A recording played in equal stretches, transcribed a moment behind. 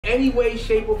any way,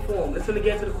 shape, or form. Listen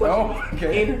again to the question. Oh,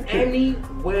 okay. In any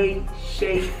way,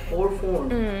 shape, or form,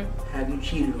 have you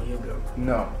cheated on your girl?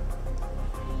 No.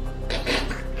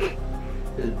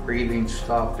 His breathing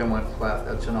stopped and went flat.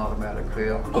 That's an automatic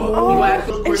fail. Oh,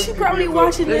 and she probably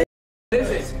watching it.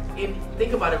 Listen,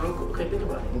 think about it real quick. Okay, think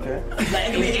about it. Okay. Like,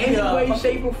 in any way,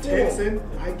 shape, or form. Texting,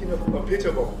 I get a picture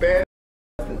of a bad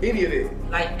any of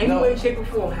that. Like, any way, shape, or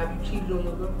form, have you cheated on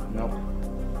your girl? No.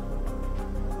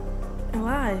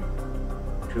 Why?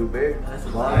 Too big. That's a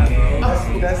lie.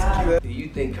 That's cute. Do you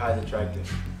think Kai's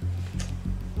attractive?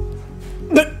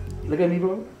 Look at me,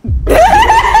 bro.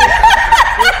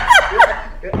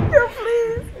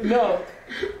 No.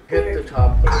 Hit the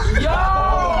top.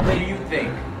 Yo! Do you think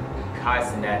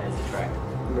Cenat is attractive?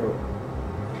 No.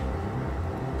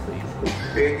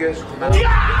 Biggest mouth.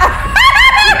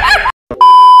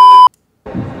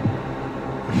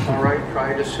 All right,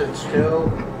 try to sit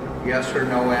still. Yes or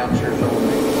no answers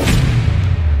only.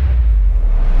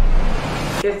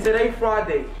 Is today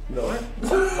Friday? No.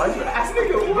 Why you asking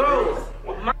me, bro?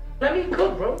 Let me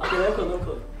cook, bro. Okay, let me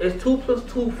cook. Is 2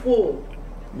 + 2 4?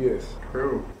 Yes.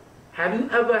 True. Have you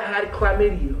ever had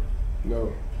chlamydia?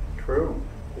 No. True.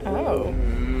 Oh.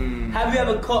 Have you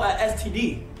ever caught an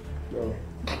STD? No.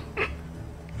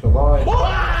 It's a lie.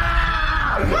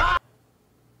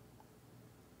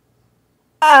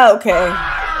 Okay.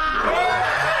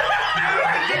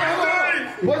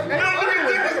 What?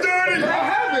 It's dirty. I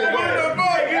haven't.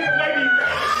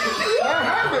 I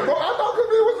haven't, bro. I thought it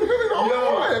was really the only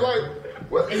one. Like,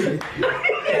 what?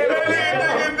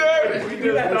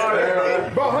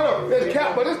 Bro, hold up. That's cap.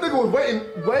 But this nigga was waiting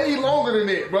way longer than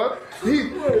that, bro.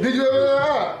 Did you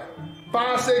ever?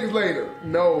 5 seconds later.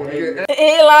 No, nigga. He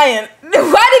ain't lying.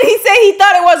 Why did he say he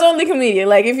thought it was only comedian?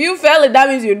 Like, if you fell it, that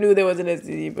means you knew there was an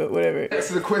STD, but whatever. That's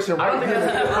the question I don't right think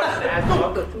that's here. a question to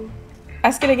ask you.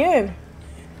 Ask it again.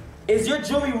 Is your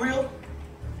jewelry real?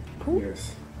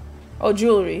 Yes. Oh,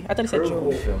 jewelry. I thought he said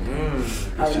jewelry.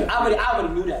 I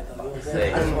already knew that though. I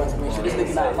just wanted to make sure this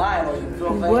nigga's not lying on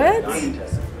you. What?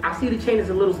 I see the chain is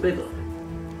a little bigger.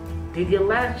 Did your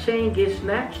last chain get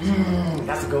snatched?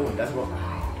 That's a good one. That's a good one.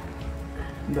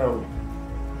 No.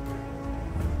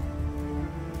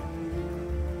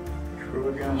 True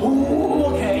again. Ooh,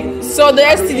 okay. So the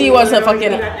STD was a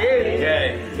fucking...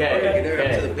 Okay.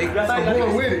 I'm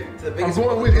going with it. I'm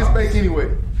going with it. It's fake anyway.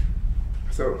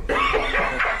 So.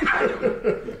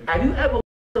 Have you ever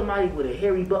somebody with a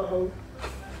hairy butthole?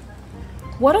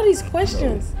 What are these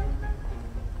questions?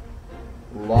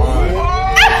 Lie.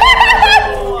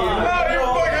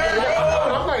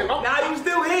 Now you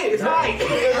still hit. It's right.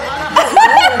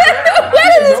 What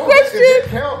is this question?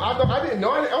 I didn't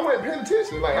know. I wasn't paying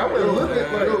attention. Like, I wasn't looking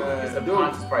at like, Your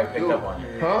subconscious probably picked up on you.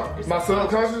 huh? My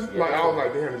subconscious? Like, I was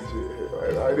like, damn, this shit.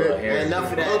 Like that.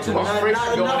 Enough of that.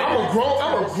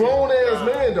 I'm a grown ass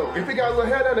man though. If he got a little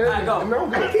hair down there, no,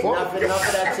 Enough of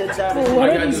that chit chat. What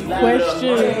are these questions?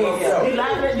 You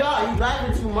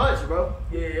laughing too much, bro.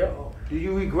 Yeah. Do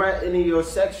you regret any of your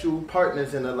sexual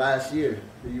partners in the last year?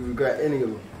 Do you regret any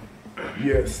of them?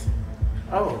 Yes.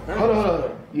 Oh, Hold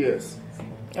on. Yes.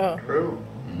 Oh. True.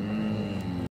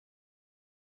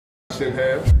 Shouldn't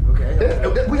have.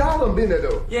 okay. We all done been there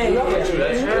though. Yeah.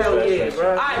 Hell yeah,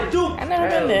 bro. I do. I never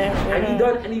been there. Have you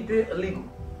done anything illegal?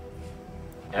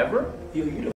 Ever?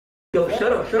 Yo,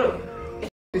 shut up.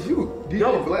 It's you.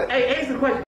 Yo, Black. hey, answer the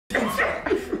question.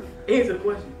 Answer the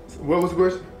question. What was the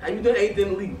question? Have you done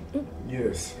anything illegal?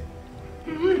 Yes.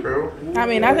 True. I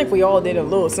mean, I think we all did a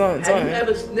little something. Have you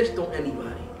ever snitched on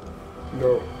anybody?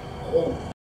 No. Oh.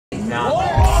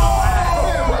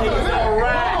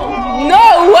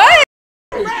 No, what?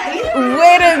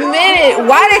 Wait a minute.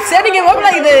 Why they setting him up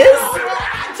like this?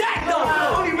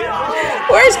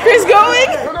 Where's Chris going?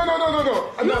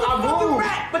 No. I moved.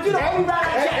 But you the only rat I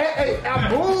check. Hey, I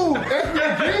moved. Ask me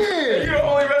again. You the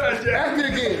only rat I check. Ask me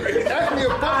again. Ask me a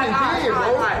fucking again, bro.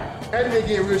 Ask me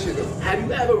again, real shit though. Have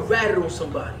you ever ratted on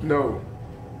somebody? No.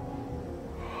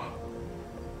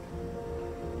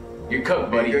 You're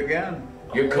cooked, Big buddy. again.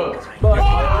 You're cooked. Don't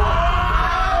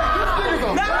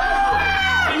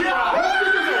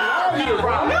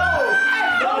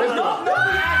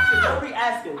be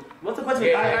asking. What's the question?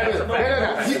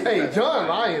 Hey, John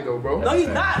lying though, bro. No, he's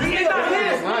not. He's not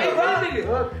here.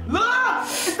 Look!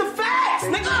 It's the facts,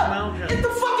 nigga! It's the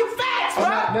fucking facts,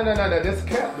 bro! No, that's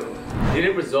cap though. Did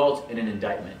it result in an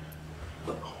indictment?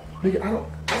 Nigga, I don't.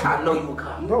 I know you a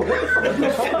cop. Bro, what the fuck are you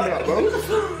talking about,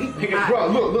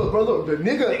 bro? Bro, look. The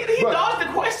nigga. He dodged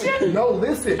the question. No,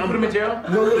 listen. I'm put him in jail.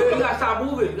 No, You look. gotta stop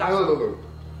moving. You gotta Look.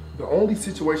 The only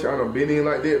situation I done been in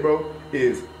like that, bro,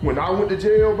 is when I went to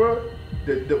jail, bro.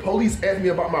 the police ask me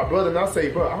about my brother, and I say,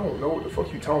 bro, I don't know what the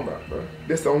fuck you talking about, bro.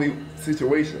 That's the only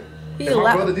situation. And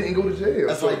my brother didn't go to jail.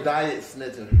 That's like diet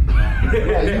snitching. Like, you feel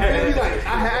me? Like,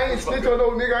 I ain't snitch on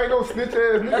no nigga. I ain't no snitch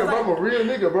ass nigga, but I'm a real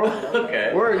nigga, bro.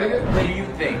 Okay. Word, nigga. What do you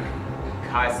think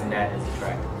Cenat is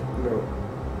attractive? No.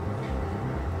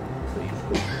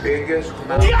 Biggest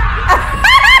mouth.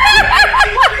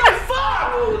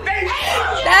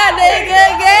 That nigga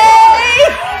gay.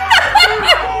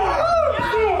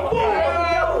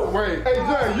 Wait, hey,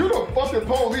 Jay, you the fucking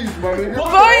police, my nigga.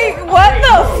 Boy, what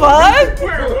the fuck?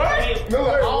 No,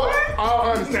 like, I'll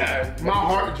understand. My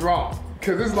heart dropped.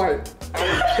 Cause it's like, I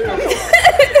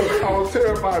was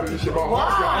terrified of this shit. My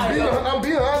heart dropped. I'm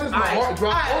being honest, my heart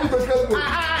dropped only because of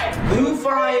Do you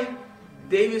find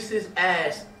Davis's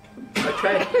ass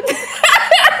attractive?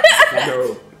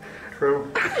 No.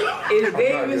 True. Is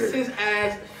Davis's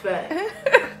ass fat?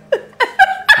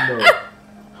 No.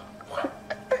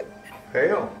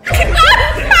 Hell.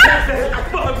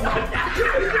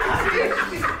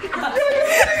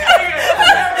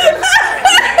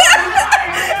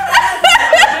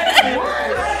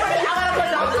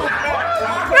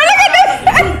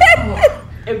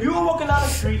 If you were walking down the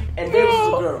street and there was a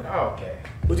girl, Okay.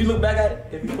 would you look back at it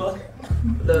if you was?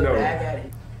 Look No. back at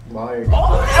it. Lying.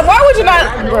 Why would you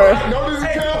not, bro? I know this is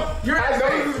count. I know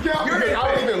this is count because I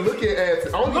don't even look at ass. I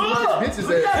don't even look at bitches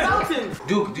ass.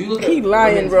 Duke, do you look Keep at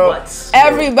lying, women's bro. butts?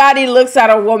 Everybody looks at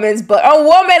a woman's butt. A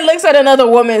woman looks at another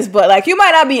woman's butt. Like, you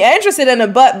might not be interested in a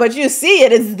butt, but you see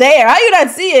it. It's there. How you not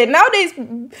see it? Nowadays,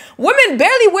 women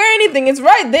barely wear anything. It's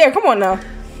right there. Come on now.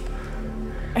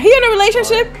 He in a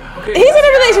relationship? He's in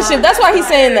a relationship. That's why he's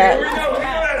saying that.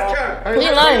 He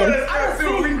lying.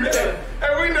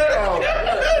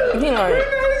 He lying.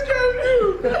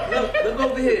 Look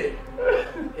over here.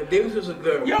 If Davis was a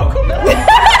girl. Yo, come on. I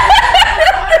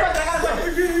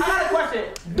got a question.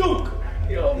 Duke.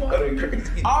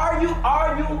 Are you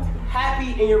happy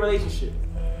in your relationship?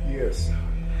 Yes.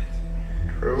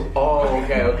 True. Oh,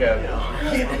 okay.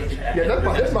 Yeah,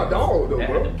 that's my dog though,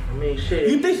 bro. I mean, shit.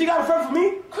 You think she got a friend for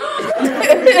me?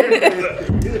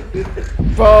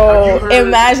 Bro,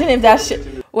 imagine if that shit.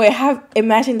 Wait,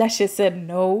 imagine that shit said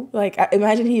no. Like,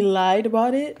 imagine he lied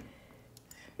about it.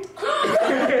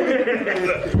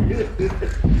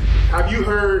 Have you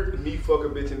heard me fuck a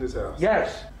bitch in this house?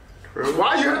 Yes.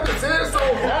 Why you have to say it so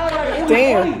hard?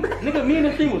 Damn. Nigga, me and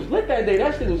this thing was lit that day.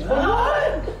 That shit was funny.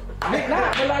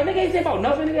 Nah, but like, nigga ain't say about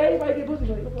nothing. Nigga, everybody get pussy.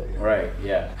 Right,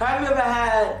 yeah. Have you ever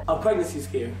had a pregnancy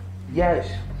scare? Yes.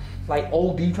 Like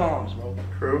OD times, bro.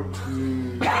 True.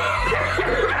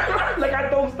 Like, I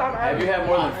don't stop Have you had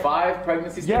more than 5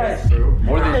 pregnancy scares? Yes. True.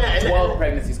 More than 12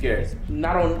 pregnancy scares?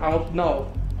 Not on, I don't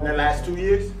know. In the last 2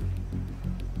 years?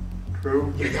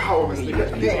 True. Yo, this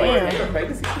nigga.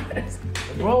 Pregnancy scares.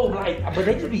 Bro, like, but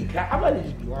they just be, I might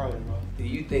just be lying, bro. Do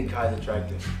you think Kai's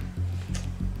attractive?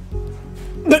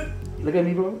 Look at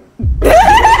me, bro.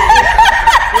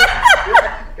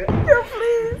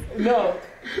 No.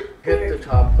 Hit the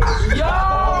top. Bro,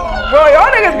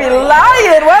 y'all niggas be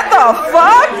lying. What the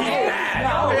fuck?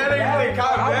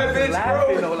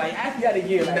 Laughing though, like, actually had a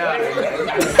year.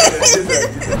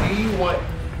 Do you want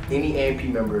any AMP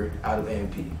member out of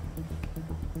AMP?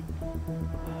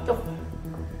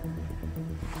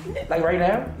 Like right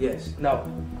now? Yes. No.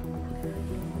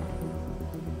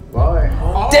 Why?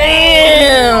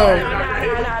 Damn.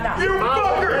 Nah.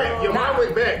 Your mind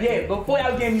went back. Yeah, before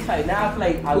y'all gave me tight. Now I feel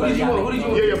like Who did you want? Who did you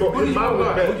want? Yeah, but his mind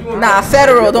went back. Nah,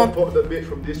 federal. Don't. The bitch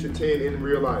from District 10 in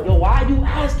real life. Yo, why are you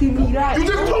asking me that? You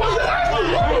just told me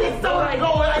that. It's so like,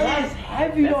 that's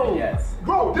heavy though. Yes.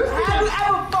 Bro, this Have you nigga.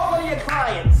 ever fucked one of your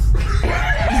clients?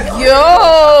 Yo.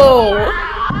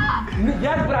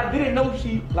 Yes, but I didn't know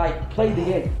she like played the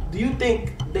game. Do you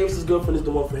think Davis's girlfriend is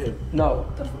the one for him? No.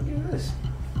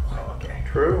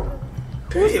 True.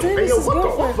 Who's Davis's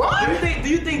girlfriend? Do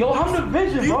you think? Yo, I'm the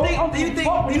vision, Do you bro. think? I'm Do you think?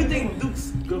 fucking Do you think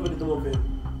Duke's girlfriend is the one for him?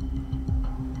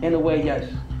 In a way, yes.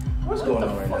 What's going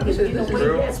on right now? This is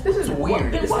weird. This is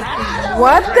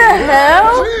What the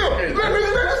hell? Damn, let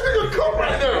this nigga come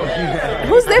right now.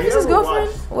 Who's Davis's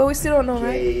girlfriend? Well, we still don't know,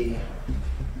 right?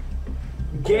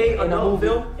 Gay or In the no, movie.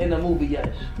 Phil? In the movie,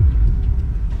 yes.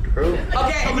 True. Okay,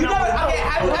 have you ever? Okay,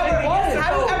 have you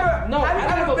ever? No, I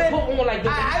never been? put on like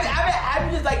this. Have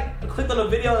you just like clicked on a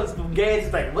video and some gay and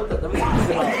just like what the? Let me see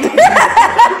this out.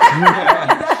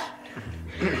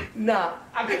 Nah.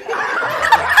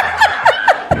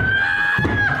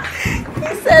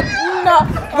 He said no.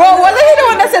 Bro, wasn't he the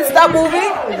one that said stop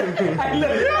moving?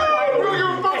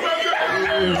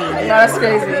 No, that's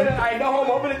crazy. I know I'm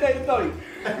gonna tell you the story.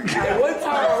 Like one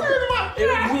time, it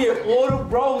was me and all the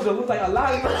bros. It was like a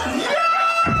lot of.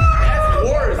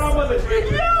 That's worse.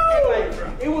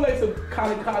 It was like some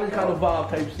kind of vibe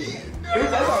type shit.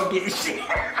 That's all getting shit.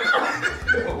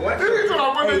 What? This is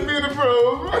all when they be in the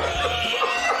bros.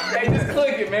 Hey, just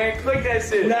click it, man. Click that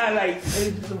shit. Nah, like, it's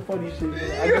just some funny shit,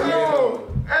 man. Yo,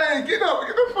 hey, get the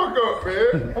fuck up,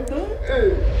 man. I'm done.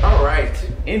 Hey. All right.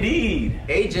 Indeed.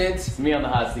 Agent. It's me on the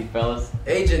hot seat, fellas.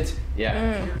 Agent.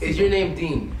 Yeah. Is your name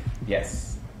Dean?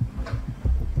 Yes.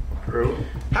 True.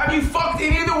 Have you fucked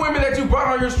any of the women that you brought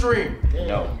on your stream?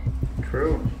 No.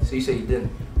 True. So you say you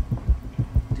didn't.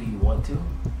 Do you want to?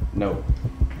 No.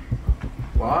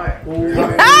 Why?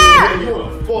 Ah! You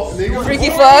a fuck, nigga. Freaky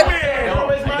fuck.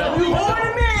 You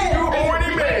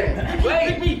horny man.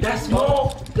 Wait, that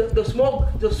small,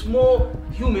 the small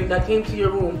human that came to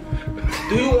your room.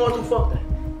 Do you want to fuck that?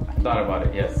 I thought about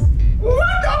it, yes. What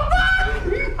the fuck?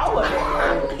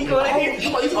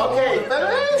 Okay.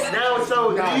 Now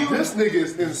so Nah, this nigga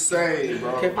is insane,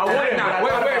 bro. Wait. I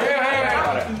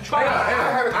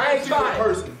ain't trying.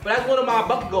 But that's one of my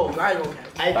bucket goals. I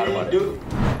ain't gonna. Do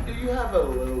you have a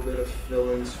little bit of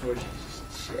feelings for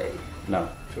Shay? No.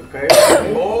 Okay.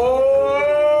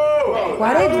 Oh!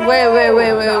 Why they wait.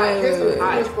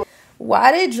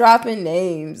 Why they dropping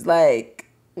names? Like,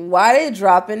 why they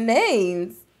dropping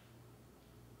names?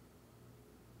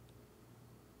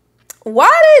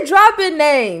 Why they dropping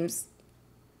names?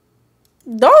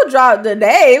 Don't drop the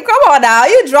name. Come on now.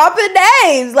 You dropping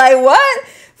names. Like what?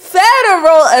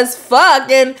 Federal as fuck.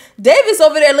 And Davis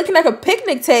over there looking like a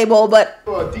picnic table, but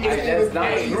That's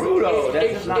not true, though.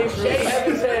 That's not If true. Shay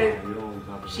ever said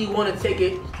she want to take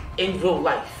it in real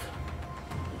life,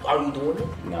 are you doing it?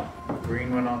 No.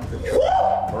 Green went off the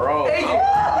Bro.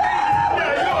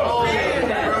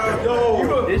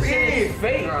 This shit is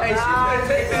fake. Hey, she's gonna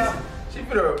take this. She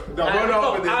finna run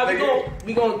off with this nigga.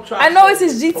 We gonna try. I know it's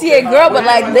his GTA girl, but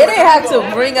like they didn't have to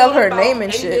bring up her name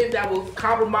and Anything shit. that will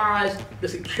compromise the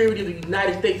security of the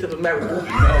United States of America.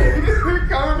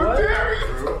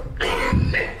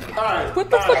 What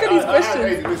the fuck are these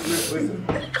questions?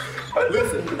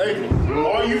 Listen, hey,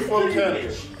 are you from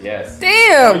Canada? Yes. Are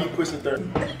Damn. you pushing 30?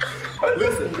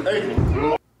 Listen,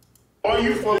 hey, are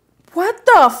you from? What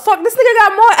the fuck? This nigga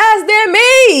got more ass than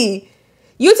me.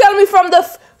 You telling me from the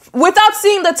without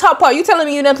seeing the top part? You telling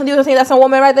me you don't think that's a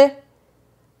woman right there?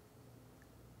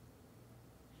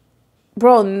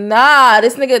 Bro, nah,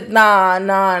 this nigga, nah.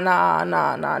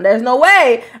 There's no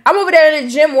way. I'm over there in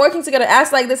the gym working to get an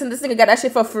ass like this, and this nigga got that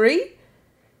shit for free.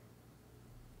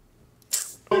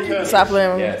 Stop playing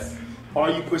with me. Yes. Are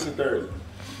you pushing 30?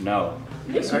 No.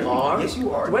 Yes, you are. Yes,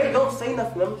 you are. Wait, don't say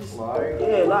nothing. I'm just yeah,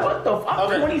 like what the fuck?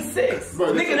 Okay. I'm 26.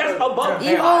 Bro, Nigga, that's above.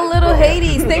 Evil little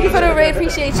Hades. Thank you for the raid.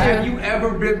 Appreciate Have you. you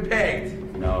ever been pegged?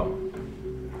 No.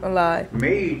 A lie.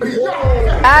 Me.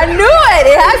 I knew it.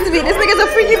 It has to be. This nigga's a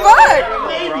freaky fuck.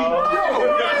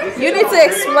 You need to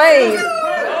explain.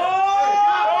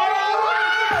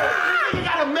 You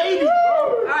got a maybe.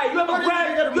 Alright, you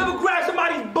ever grab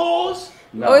somebody's balls?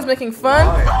 No. Always making fun.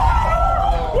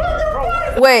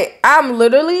 Wait, I'm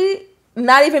literally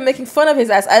not even making fun of his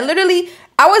ass. I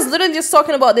was literally just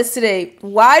talking about this today.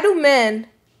 Why do men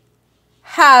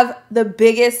have the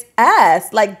biggest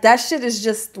ass? Like that shit is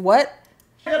just what?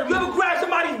 You ever grab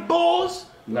somebody's balls?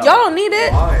 No. Y'all don't need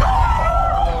it. Bro,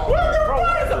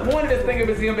 what is the point of this thing if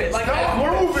it's gonna be like Stop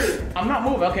moving. I'm not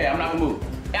moving. Okay, I'm not gonna move.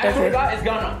 I swear to God, it's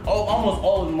gone almost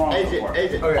all of them wrong so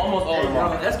far. Almost all of them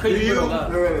wrong. That's crazy.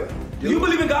 Do you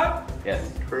believe in God?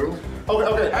 Yes. True.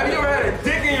 Okay. Have you ever had a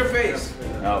dick in your face?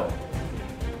 No.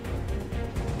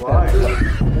 Why?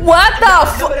 What the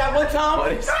fuck? Remember that one time?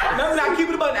 Remember not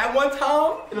keeping about that one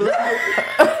time? It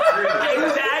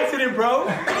was an accident, bro.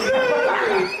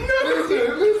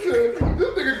 Listen. This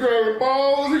nigga grabbing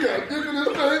balls. He got dick in his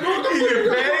face. What the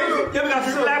fuck? You ever got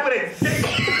slapped with a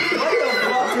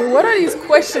dick? What are these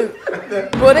questions?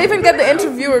 Bro, they even got the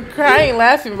interviewer crying,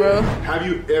 laughing, bro. Have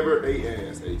you ever ate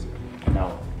ass, AJ?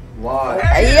 No. Why?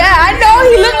 Yeah, I know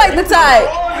he looked like the type.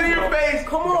 Balls in your face.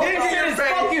 Come on. This shit is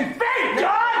fucking fake,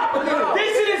 God!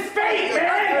 This shit is fake,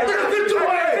 man! Get your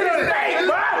ass in his face,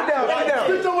 bro!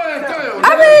 Get your ass down. I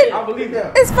mean, I believe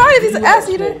that. it's fine if he's an ass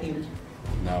eater.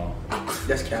 No.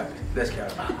 That's capping. That's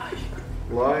capping.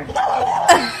 Why?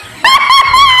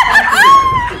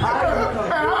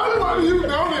 How you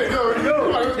know that, yo?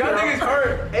 Y'all niggas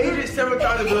heard. Agent several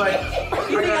times to be like,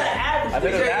 I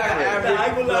think it's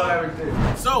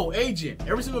average. So, Agent,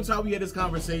 every single time we had this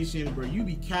conversation, bro, you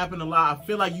be capping a lot. I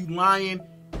feel like you lying.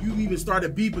 You even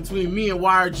started beef between me and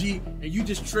YRG, and you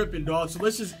just tripping, dog. So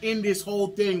let's just end this whole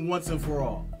thing once and for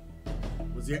all.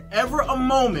 Was there ever a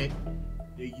moment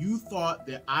that you thought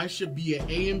that I should be an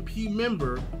AMP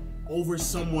member over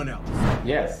someone else?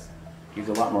 Yes. He's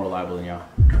a lot more reliable than y'all.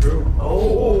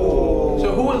 Oh.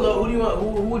 So who do you want?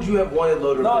 Who would you have wanted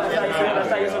loaded? No, that's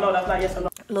not yes or no. That's not yes or no.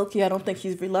 Loki, I don't think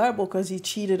he's reliable because he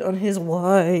cheated on his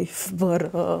wife.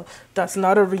 But that's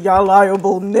not a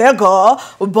reliable nigga.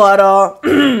 But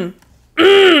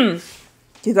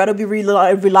you gotta be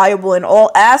reliable in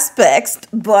all aspects.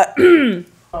 But just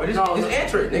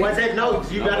answer it. Was it no?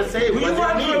 You gotta say it. Do you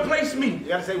want him to replace me? You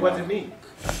gotta say was it me?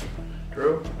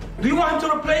 True. Do you want him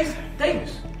to replace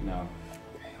Davis? No.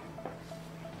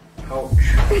 Oh.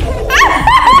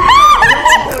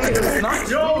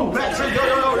 Yo,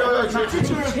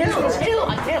 chill. I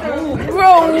can't move.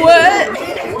 bro, what?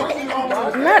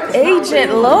 Not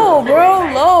Agent Low,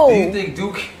 bro. Low. Do you think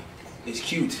Duke is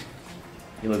cute?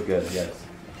 You look good, yes.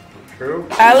 True.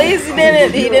 At least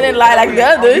he didn't lie like the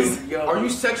others. Are you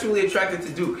sexually attracted to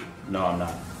Duke? No, I'm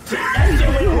not.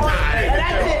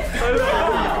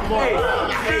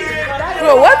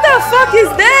 Bro, what the fuck is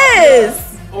this?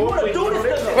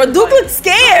 Bro, Duke looks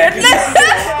scared.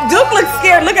 Duke looks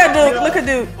scared. Look at Duke. Look at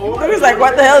Duke. Duke's like,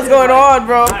 what the hell is going on,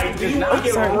 bro? You want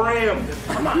to get rammed?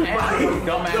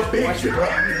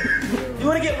 You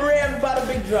want to get rammed by the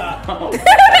big drop?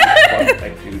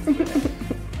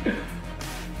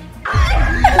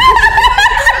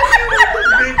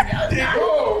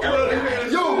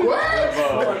 Yo, what?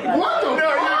 What the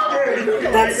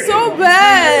fuck? That's so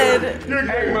bad. You're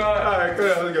gay, bro. Alright,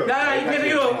 let's go. Nah, you can't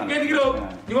get up. You can't get up.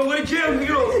 You want to go to jail? You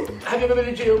go. Have you ever been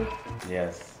to jail?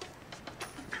 Yes.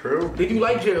 True. Did you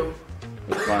like jail?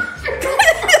 It's fun.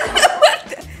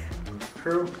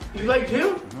 True. You like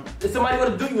jail? Is somebody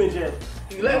gonna do you in jail?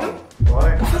 You like them?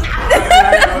 What?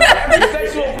 Every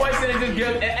sexual question is just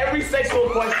good. Every sexual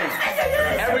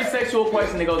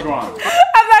question that goes wrong.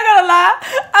 I'm not gonna lie.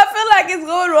 I feel like it's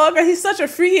going wrong because he's such a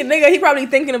freaky nigga. He probably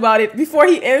thinking about it before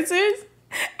he answers.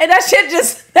 And that shit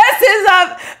just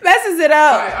messes it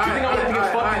up. You think I'm gonna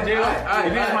get fucked in jail?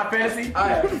 Is this my fantasy?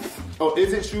 Oh,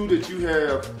 is it true that you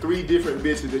have 3 different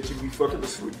bitches that you be fucking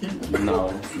asleep? No,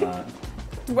 it's not.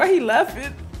 Where he left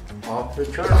it? Off the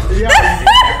chart. Hey,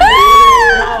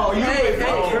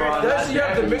 does she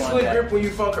have the Michelin grip when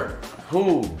you fuck her?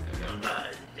 Who?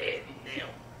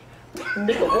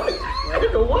 Nigga, what?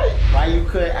 Nigga, what? Why you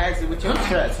couldn't ask it with your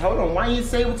chest? Hold on, why you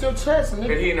say it with your chest, nigga?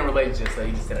 Because he in a relationship, so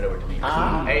he just sent it over to me.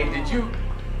 Hey, did you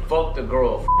fuck the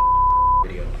girl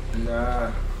video?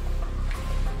 Nah.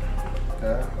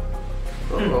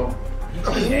 Uh-oh.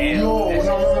 Damn. No,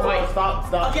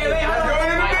 stop. Okay, wait,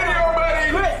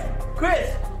 hold on. Chris,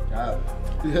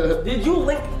 did you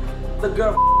link the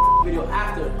girl video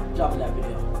after dropping that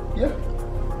video? Yeah.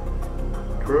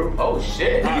 True. Oh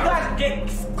shit. Did you guys get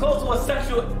close to a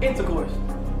sexual intercourse?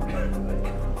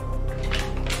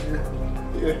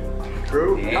 Yeah.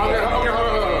 True. Okay.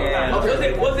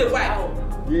 Was it whack?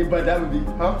 Yeah, but that would be,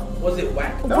 huh? Was it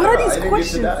whack? What are these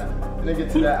questions? I didn't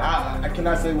get to that. I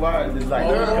cannot say why. It's like,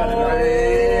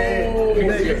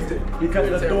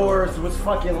 because the doors was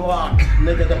fucking locked.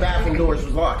 Nigga, the bathroom doors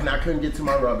was locked and I couldn't get to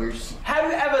my rubbers. Have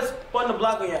you ever spun the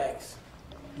block on your ex?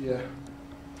 Yeah.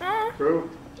 True.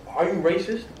 Are you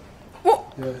racist?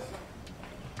 Yes.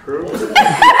 True. I'm sick.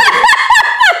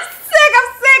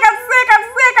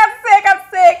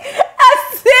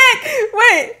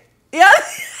 Wait.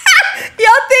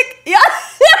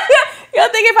 Y'all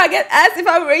think if I get asked if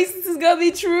I'm racist is gonna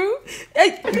be true?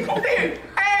 Hey!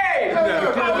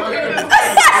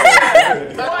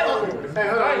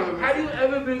 Have you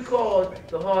ever been called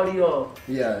the hardy off?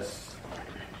 Yes.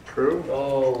 True.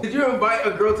 Oh. Did you invite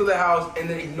a girl to the house and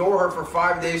then ignore her for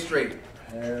 5 days straight?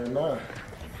 Hell no.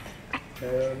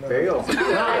 Fail.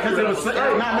 Because it was no.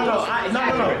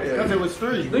 Because it was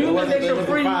 3. Do you think they should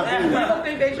free? I don't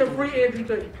think they should free Andrew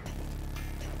Tate.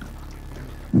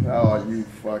 Oh, you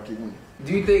fucking.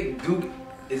 Do you think Duke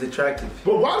is attractive?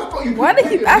 But why the fuck you? Why do they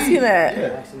keep asking that?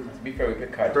 Yeah. To be fair, we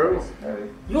could cut. True.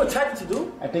 You attracted to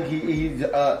Duke? I think he's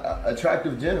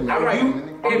attractive gentleman. All right.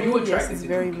 If you Yes, attracted it's to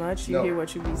very Duke. much. You No. hear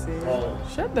what you be saying.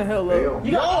 Shut the hell up. Fail.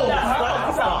 You got all the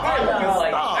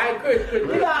highs. Hey, Chris.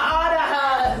 You got all the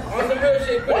highs. On the real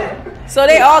shit, Chris. So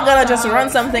they all gonna just run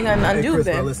something and undo Chris,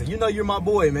 bro, then. listen, you know you're my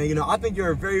boy, man. You know, I think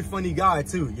you're a very funny guy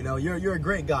too. You know, you're a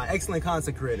great guy, excellent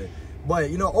content creator.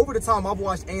 But you know, over the time I've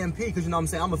watched AMP because you know what I'm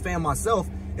saying, I'm a fan myself.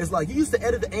 It's like you used to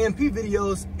edit the AMP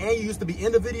videos and you used to be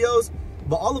in the videos,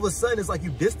 but all of a sudden it's like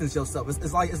you distance yourself.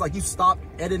 It's like you stopped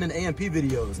editing AMP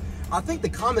videos. I think the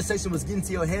comment section was getting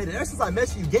to your head, and ever since I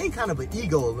met you, you gained kind of an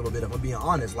ego a little bit, if I'm being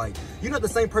honest. Like, you're not the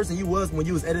same person you was when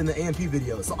you was editing the AMP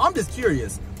videos. So I'm just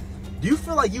curious. Do you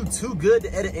feel like you too good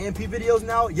to edit AMP videos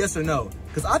now? Yes or no?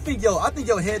 Because I think your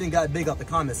head done got big off the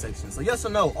comment section. So yes or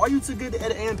no? Are you too good to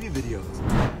edit AMP videos?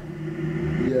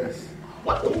 Yes.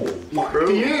 What?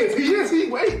 He is. He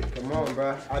wait. Come on,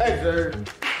 bro. I deserve.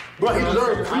 Bro, he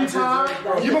deserved free time.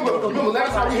 You remember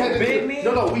last time we had this?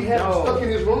 No, we had him stuck in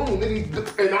his room,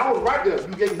 and I was right there.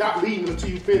 You get not leaving until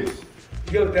you finish.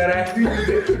 Yo, that ass.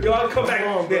 Yo, I'll come back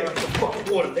on there.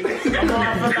 Fucking water,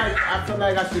 nigga. I feel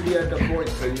like I should be at the point,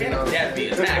 so you know. That's the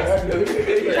attack.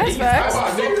 That's facts.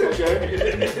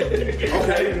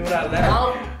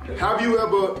 Okay. Have you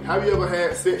ever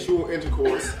had sexual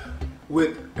intercourse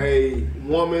with a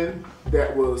woman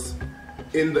that was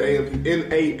in a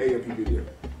AMP video?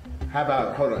 How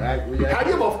about, hold on. Have you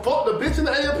ever fucked a bitch in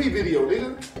the AMP video,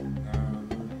 nigga?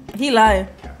 He lying.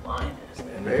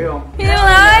 Damn. He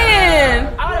lying.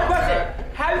 I got a question.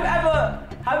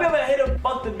 Have you ever hit a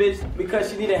fuck the bitch because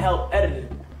she needed help editing?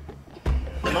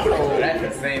 Oh, that's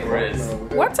insane, Riz.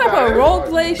 What type of role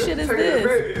play shit is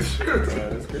this? You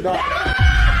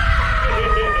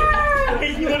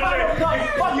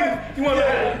want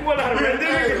to have a red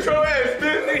control ass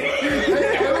bitch?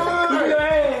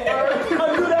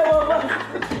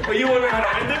 You want to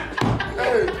have a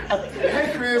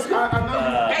Hey Chris, I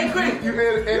know Hey Chris, you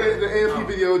edited the AMP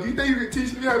video. Do you think you can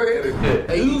teach me how to edit?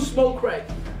 Hey, you smoke crack.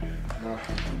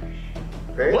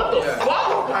 What the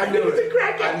fuck? I knew it.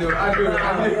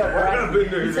 I knew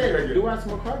it. He said, do I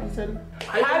smoke crack? He said,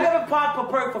 Have you ever popped a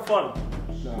perk for fun?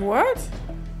 What?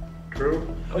 True.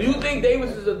 Do you think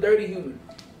Davis is a dirty human?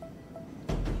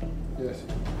 Yes.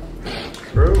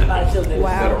 True.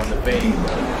 Wow. On the face.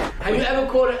 Have you ever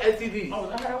caught an STD? Oh, is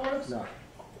that how that works? no.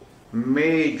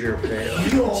 Major fail.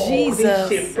 Jesus. This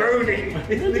shit burning.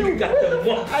 This nigga got the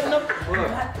one. I know.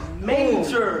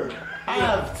 Major. I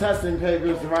have testing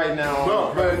papers right now.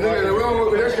 No, but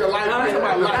nigga, that's your life. That's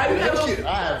my life.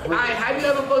 Have you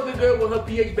ever fucked a girl when her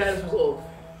pH balance was off?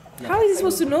 How is he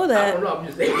supposed to know I that? don't know. I'm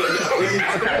just saying.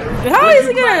 How is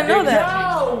he gonna know that?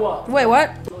 Yo. Wait,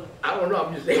 what? I don't know.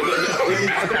 I'm just saying.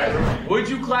 Would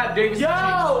you clap Davis? Yo.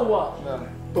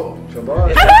 Let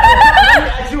me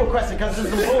ask you a question, because this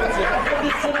is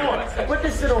bullshit. Put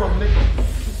this shit on, nigga.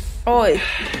 Oi.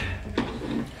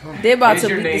 They about Is to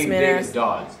your beat this name man Davis ass.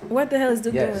 Dodds? What the hell is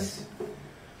Duke Yes.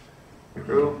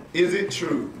 Is it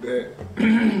true that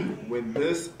when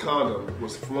this condom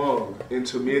was flung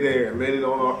into midair and landed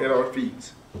on at our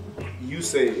feet, you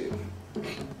said,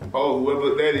 "Oh,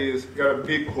 whoever that is got a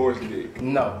big horse dick"?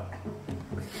 No.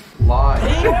 Lie. I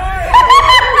did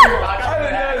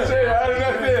not say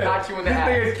that. Got you in the ass.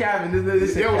 This thing is Calvin.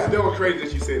 This That was crazy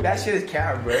that you said that shit is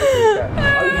Calvin, bro.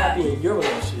 Are you happy in your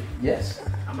relationship? Yes.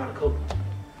 I'm out of coke.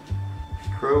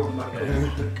 True.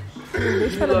 They're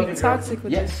trying to be toxic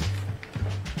with Yes.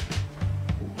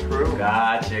 True.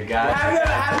 Gotcha.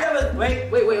 Have you ever,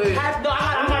 wait. No,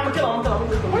 I'm gonna kill him.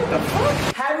 What the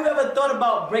fuck? Have you ever thought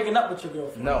about breaking up with your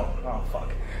girlfriend? No. Oh fuck.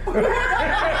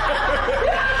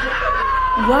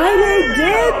 Why they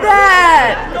did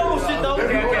that? No shit though.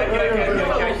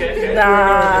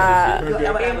 Nah.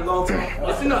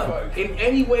 Listen up. In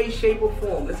any way, shape, or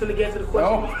form. Listen again to the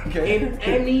question. Oh, okay. In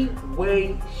any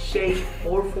way, shape,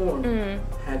 or form,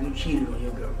 have you cheated on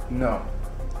your girl? No.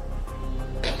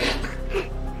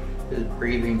 His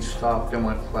breathing stopped and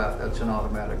went flat. That's an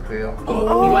automatic fail.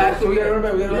 You asked me.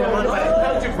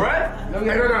 How's your breath?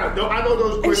 No. I know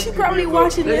those And questions. she probably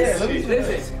watching this.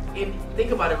 Listen.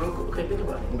 Think about it real quick. Okay, think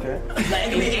about it. Okay.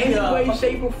 In any way,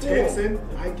 shape, or form. Texan,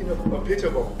 I give a picture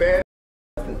of a bad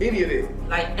any of that.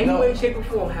 Like any way, shape, or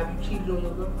form, have you cheated on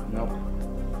your girlfriend? No.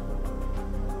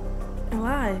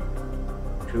 Why?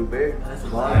 Too big. That's Hey,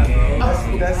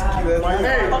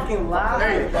 fucking lie.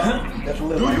 hey, That's do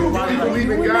you really believe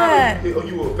in God or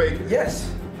you a fake?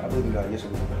 Yes. I believe in God. Yes, I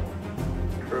believe in God.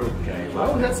 True. Okay. Why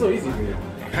was that so easy for you?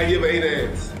 Have you ever ate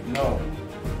ass? No.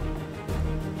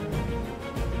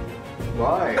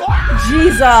 Why?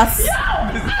 Jesus.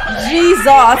 Jesus. I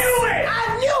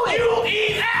knew it. You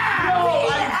eat ass. No,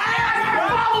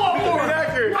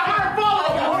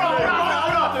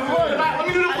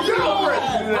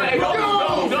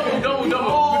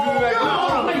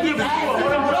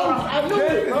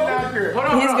 I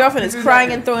His girlfriend is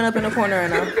crying and throwing up in the corner right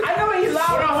now. I know he's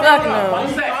loud. Fuck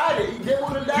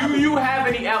no. Do you have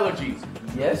any allergies?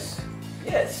 Yes.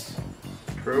 Yes.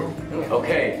 True.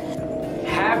 Okay.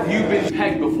 Have you been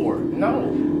pegged before? No.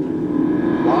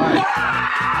 Why?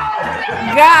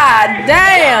 God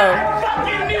damn.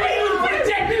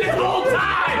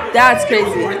 That's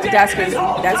crazy. That's crazy.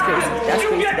 That's crazy. That's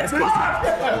crazy. That's crazy.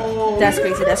 That's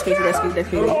crazy. That's crazy. That's crazy. That's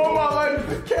crazy. Oh my life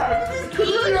is Captain.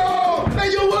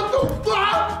 Yo, what the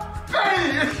fuck?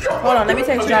 Hey, Hold on, let me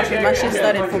text Josh. My shit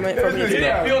started from it. Did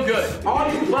it feel good?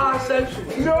 Are you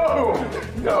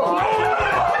bisexual? no.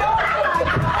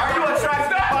 Are you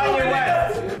attracted by your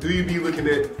ass? Do you be looking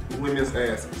at women's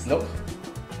asses? Nope.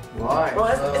 Why? Bro,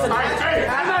 it's a natural,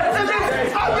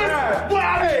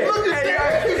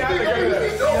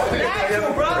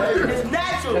 bro. It's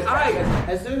natural. Alright.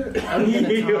 Has there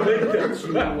ever been a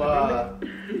time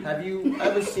have you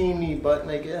ever seen me butt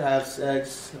naked, have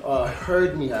sex,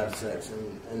 heard me have sex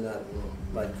in that room,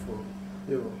 like from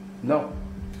you? No.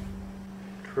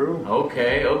 True.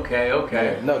 Okay.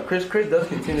 No, Chris does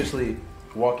continuously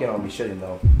walk in on me shitting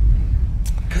though.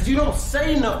 Cause you don't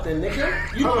say nothing,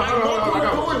 nigga. You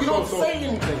don't you don't say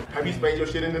anything. Have you sprayed your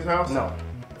shit in this house? No.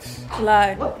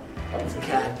 Lie. It's a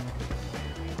cat.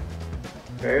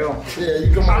 Fail. Yeah,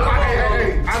 you come on.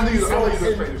 Hey, I knew you spray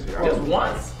your shit. Just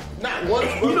once? Not once,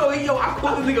 bro. You know, I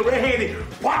caught this nigga red-handed.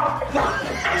 Wow.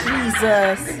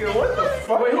 Jesus. Nigga, what the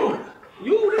fuck? Wait, who?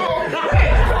 You?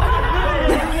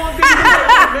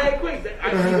 Man, quick. I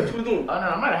see what you was doing. Oh no,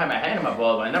 I might have had my hand in my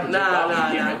balls, but I never.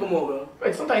 Nah. Come on, bro.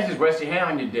 Wait, sometimes you just rest your hand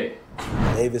on your dick.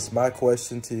 Davis, my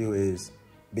question to you is,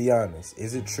 be honest.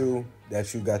 Is it true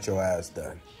that you got your ass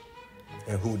done?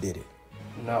 And who did it?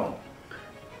 No.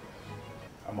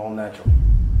 I'm all natural.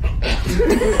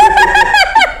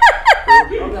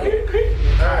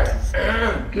 Alright.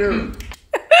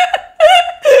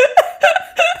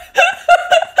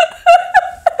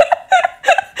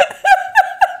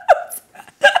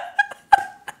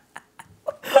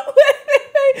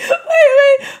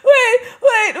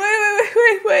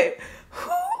 Wait.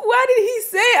 Why did he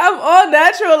say I'm all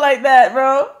natural like that,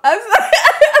 bro?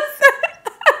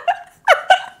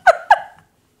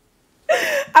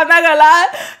 I'm not gonna lie.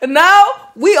 Now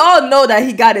we all know that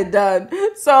he got it done.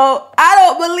 So I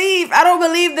don't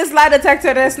believe this lie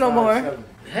detector test no more.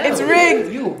 It's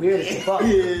rigged. You weird as fuck.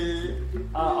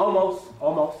 Almost.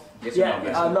 Yes Yeah. or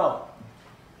no? No.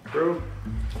 True.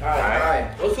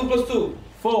 Alright. What's 2 plus 2?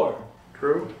 4.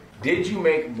 True. Did you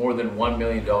make more than $1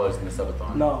 million in the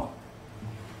subathon? No.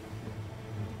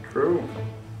 True.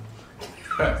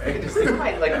 It just seemed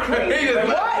like crazy.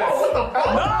 What?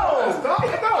 No.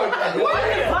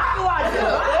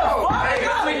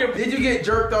 Did you get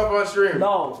jerked off on stream?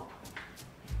 No.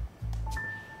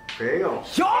 Fail.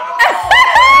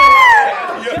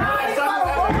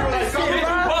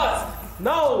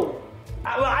 No.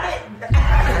 I didn't.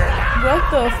 What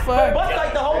the fuck? But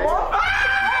like the whole month?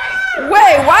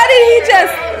 Wait, why did he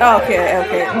just?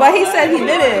 Okay. But he said he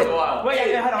did it.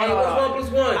 Wait, hold on. What's 1 plus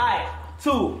 1? Alright,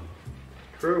 2.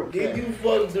 True. Did you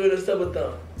fuck during the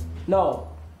subathon? No.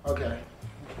 Okay.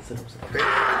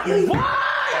 What?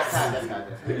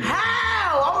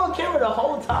 How? I'm on camera the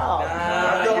whole time.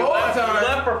 The whole time. You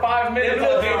left for 5 minutes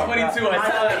on day 22. I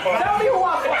saw that part. Tell me who I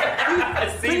fucked. I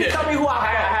seen Please it. tell me who I I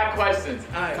have questions.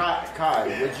 Kai,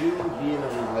 would you be in a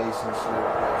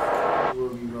relationship with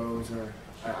Ruby Rose or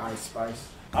Ice Spice?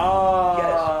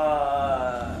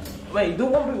 Wait, do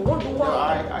one. No,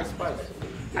 Ice Spice.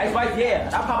 Ice Spice, yeah.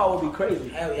 That pop would be crazy.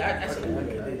 Hell yeah, that's a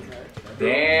movie.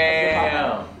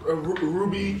 Damn.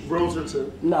 Ruby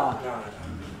Roserton. Nah.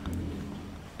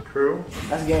 True.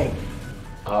 That's game.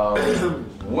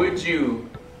 Would you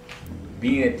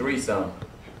be in a threesome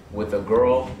with a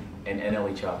girl and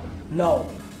NLE Chopper? No.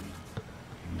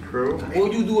 True.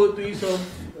 Would you do a threesome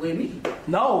with me?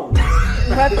 No.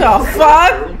 What the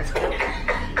fuck?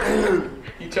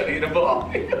 You trying to get a ball?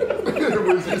 Alright,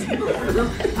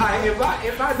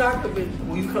 if I knock the bitch,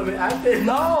 will you come in after?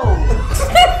 No.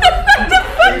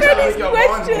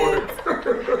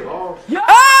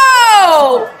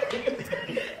 Oh!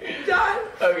 John?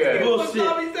 Okay. Bullshit.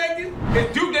 Is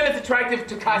Duke Dennis attractive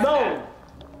to Kai? No.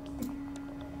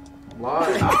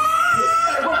 Lie.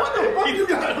 What the fuck you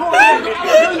got going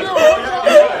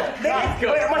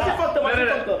Wait, my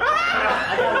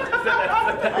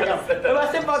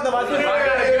shit fucked up. Why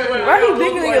are you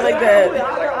digging it like that?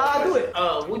 I'll do it.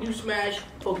 Would you smash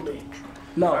Pokemon?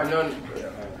 No.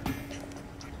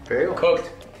 Fail.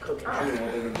 Cooked. You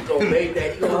gonna make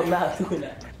that? You I'm gonna not doing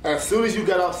that. As soon as you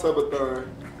got off subathon,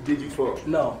 did you fuck?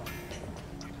 No.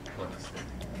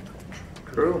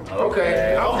 True.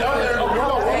 Okay. One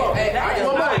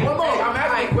more. I'm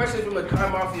asking questions from the Kai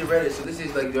Mafia Reddit, so this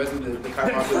is like directly the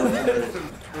Kai Mafia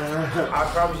Reddit. I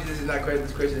promise you this is not crazy.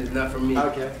 This question is not from me.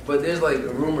 Okay. But there's like a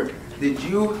rumor. Did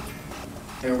you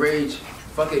and Rage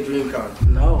fuck at DreamCon?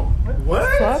 No. What?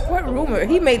 Fuck, what rumor?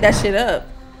 He made that shit up.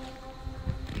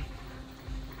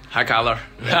 Hi, Kyler.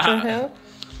 What the hell?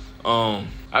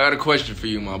 I got a question for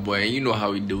you, my boy. You know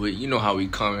how we do it. You know how we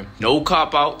coming. No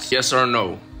cop-outs. Yes or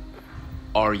no?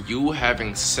 Are you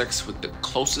having sex with the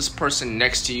closest person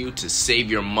next to you to save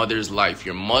your mother's life?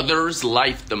 Your mother's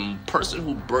life, the person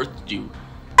who birthed you.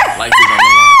 Life is on the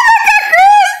line.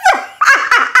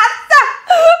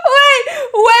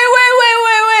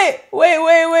 Wait.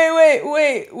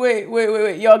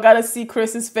 Wait. Yo, y'all gotta see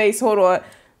Chris's face. Hold on.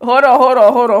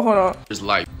 His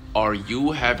life. Are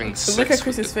you having sex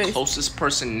with the closest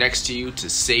person next to you to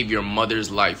save your mother's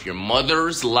life? Your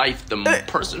mother's life, the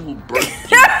person who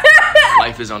birthed you,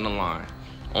 life is on the line.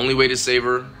 Only way to save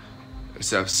her is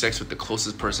to have sex with the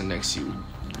closest person next to you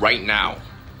right now.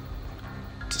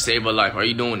 To save her life. Are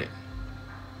you doing it?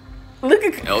 Look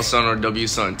at L son or W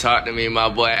son, talk to me, my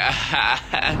boy.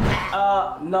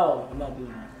 No, I'm not doing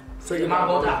that. So your mom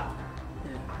go die.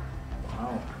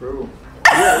 Wow, true.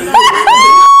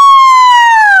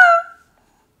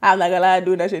 I'm not gonna lie,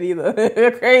 doing that shit either.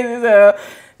 You're crazy as hell.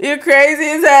 You're crazy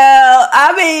as hell.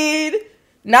 I mean,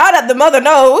 now that the mother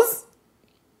knows.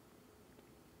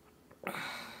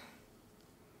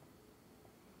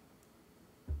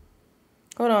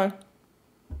 Hold on.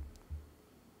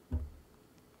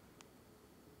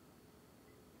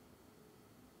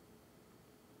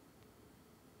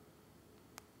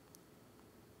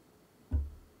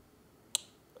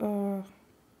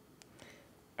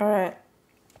 All right.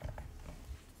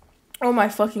 Oh my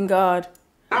fucking god.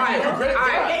 Alright. If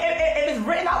it's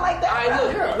written out like that.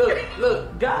 Alright,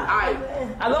 look. God. Alright.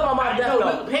 I love my mom death though.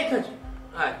 Look, pay attention.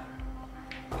 Alright.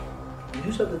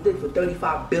 You sucked a dick for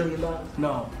 $35 billion?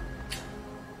 No.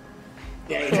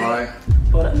 Right.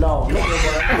 But no.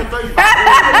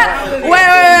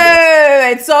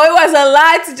 Wait. So it was a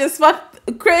lie to just fuck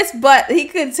Chris, but he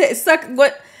could suck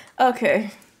what?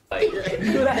 Okay.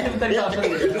 It's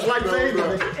like saying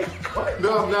no,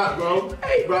 I'm not, bro.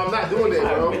 Bro, I'm not doing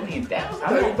that, bro.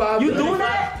 You doing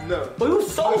that? No. But you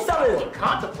so selling.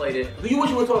 Contemplate it. Do you wish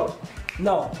you were talking?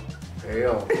 No.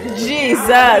 Hell.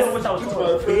 Jesus.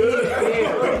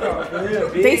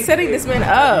 They setting this man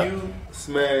up. You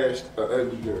smashed an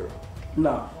ugly girl.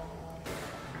 No.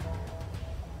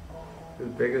 The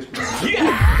biggest man.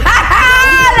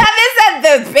 That is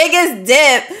the biggest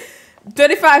dip.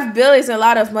 35 billion is a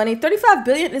lot of money. 35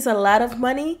 billion is a lot of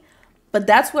money, but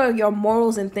that's where your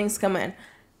morals and things come in.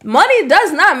 Money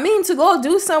does not mean to go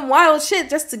do some wild shit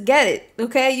just to get it,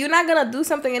 okay? You're not gonna do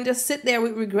something and just sit there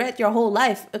with regret your whole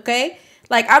life, okay?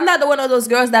 Like, I'm not the one of those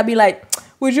girls that be like,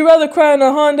 would you rather cry in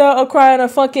a Honda or cry in a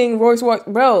fucking Rolls Royce?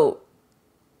 Bro,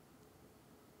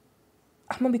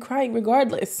 I'm gonna be crying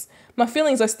regardless. My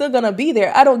feelings are still gonna be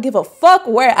there. I don't give a fuck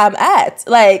where I'm at.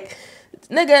 Like,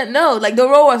 nigga, no. Like, the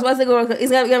Rolls Royce,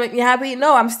 is gonna make me happy?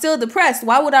 No, I'm still depressed.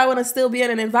 Why would I want to still be in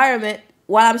an environment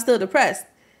while I'm still depressed?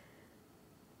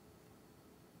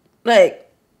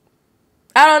 Like,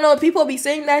 I don't know. People be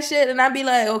saying that shit, and I be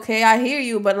like, okay, I hear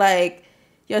you, but like,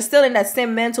 you're still in that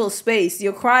same mental space.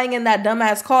 You're crying in that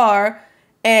dumbass car,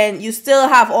 and you still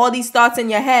have all these thoughts in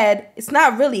your head. It's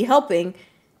not really helping.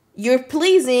 You're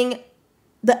pleasing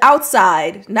the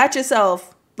outside, not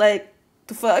yourself. Like,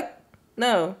 the fuck?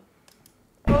 No.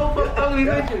 Not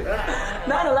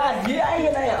a lot. Yeah, I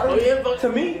ain't that. Oh, yeah, to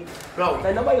me, bro.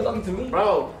 Like, nobody was talking to me,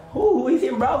 bro. Who is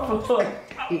him, bro?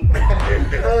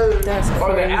 That's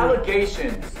Are the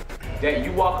allegations that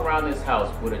you walk around this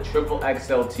house with a triple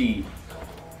XLT,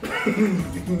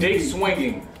 dick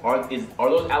swinging, are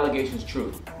those allegations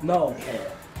true? No.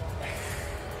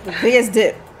 The biggest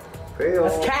dip.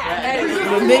 That's cat.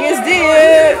 The biggest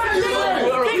dip.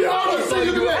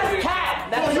 That's cat.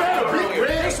 That's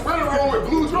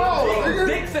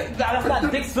that's not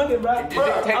dick swinging, bro.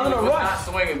 Technically, it was not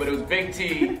swinging, but it was big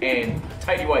T and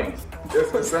tighty whities.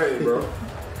 That's insane, bro.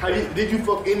 Did you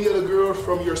fuck any other girls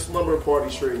from your slumber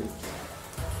party stream?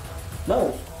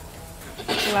 No.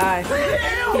 Lie.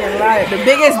 Yeah, lie. The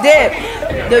biggest dip.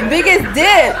 The biggest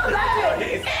dip.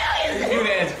 You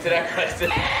the answer to that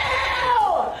question.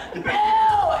 Ew.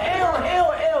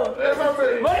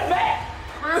 Run it back.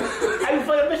 I you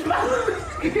fucking bitch mouth.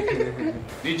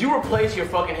 Did you replace your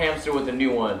fucking hamster with a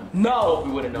new one? No.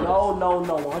 We would have noticed. No.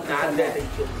 Not that they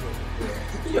killed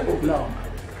me. No.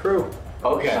 True.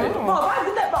 Okay. Bro, if I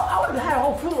did that, bro, I would have had a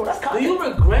whole funeral. That's Do crazy. you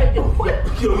regret your I'm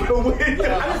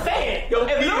just saying. If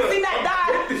Lucy not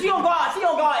died, she don't go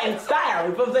out in style.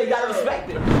 You feel what I'm saying? You gotta respect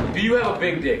it. Do you have a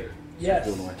big dick? Yes.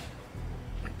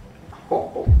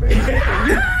 Oh, man.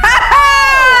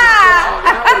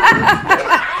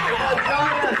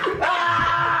 I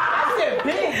said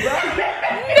big, bro.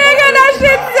 Nigga, that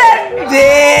shit said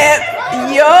dip.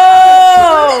 Yo.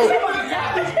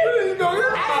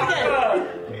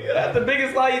 That's the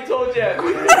biggest lie you told yet.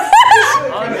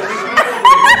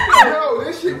 Yo,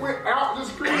 this shit went out the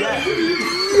screen.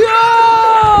 Yo.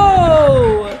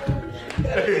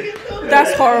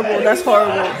 That's horrible. That's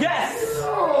horrible. Yes.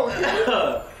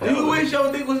 Do you wish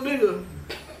your dick was bigger?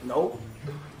 No.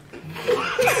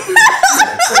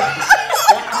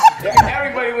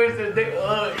 Everybody wishes their dick.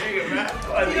 Nigga, man.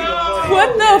 What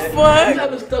What the fuck? You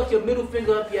ever stuck your middle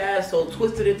finger up your asshole,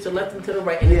 twisted it to left and to the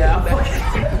right, and Yeah, then What the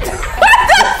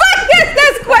fuck is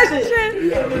this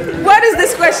question? What is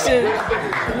this question?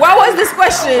 What was this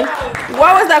question?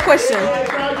 What was that question?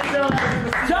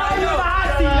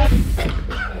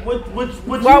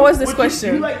 What was this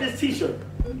question? You like this t-shirt?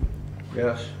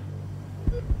 Yes.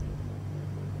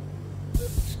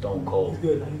 Stone cold. He's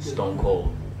good. Stone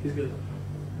cold. He's good.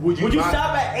 Would you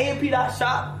shop at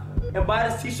amp.shop and buy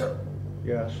this t-shirt?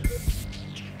 Yes.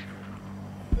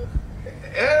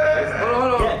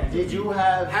 Hold on. Yeah. Did you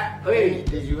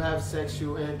have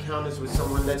sexual encounters with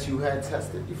someone that you had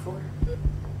tested before?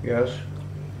 Yes.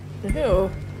 Ew.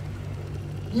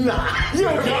 Nah. You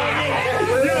don't Come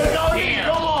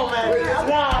on, man.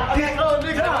 Nah.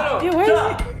 Yeah, where is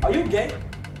it? Are you gay?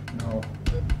 No.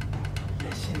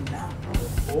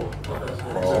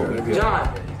 John,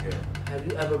 have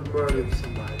you ever murdered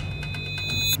somebody?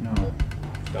 No.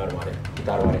 He thought about it. He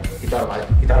thought about it. He thought about it.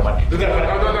 He thought about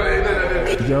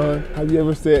it. John, have you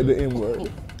ever said the N-word?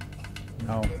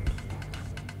 No.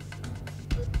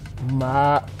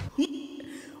 My.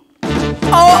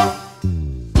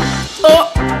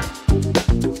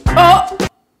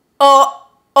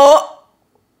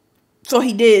 So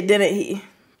he did, didn't he?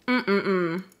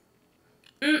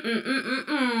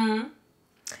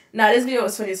 Nah, this video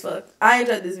was funny as fuck. I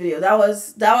enjoyed this video. That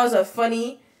was a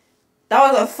funny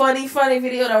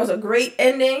video. That was a great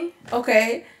ending.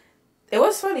 Okay. It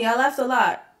was funny. I laughed a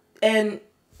lot. And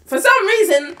for some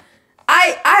reason,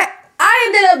 I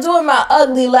ended up doing my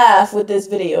ugly laugh with this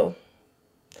video.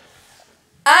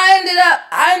 I ended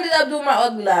up doing my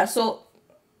ugly laugh. So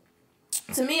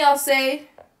to me, I'll say,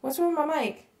 what's wrong with my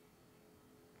mic?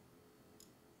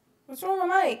 What's wrong with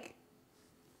my mic?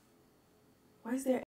 Why is there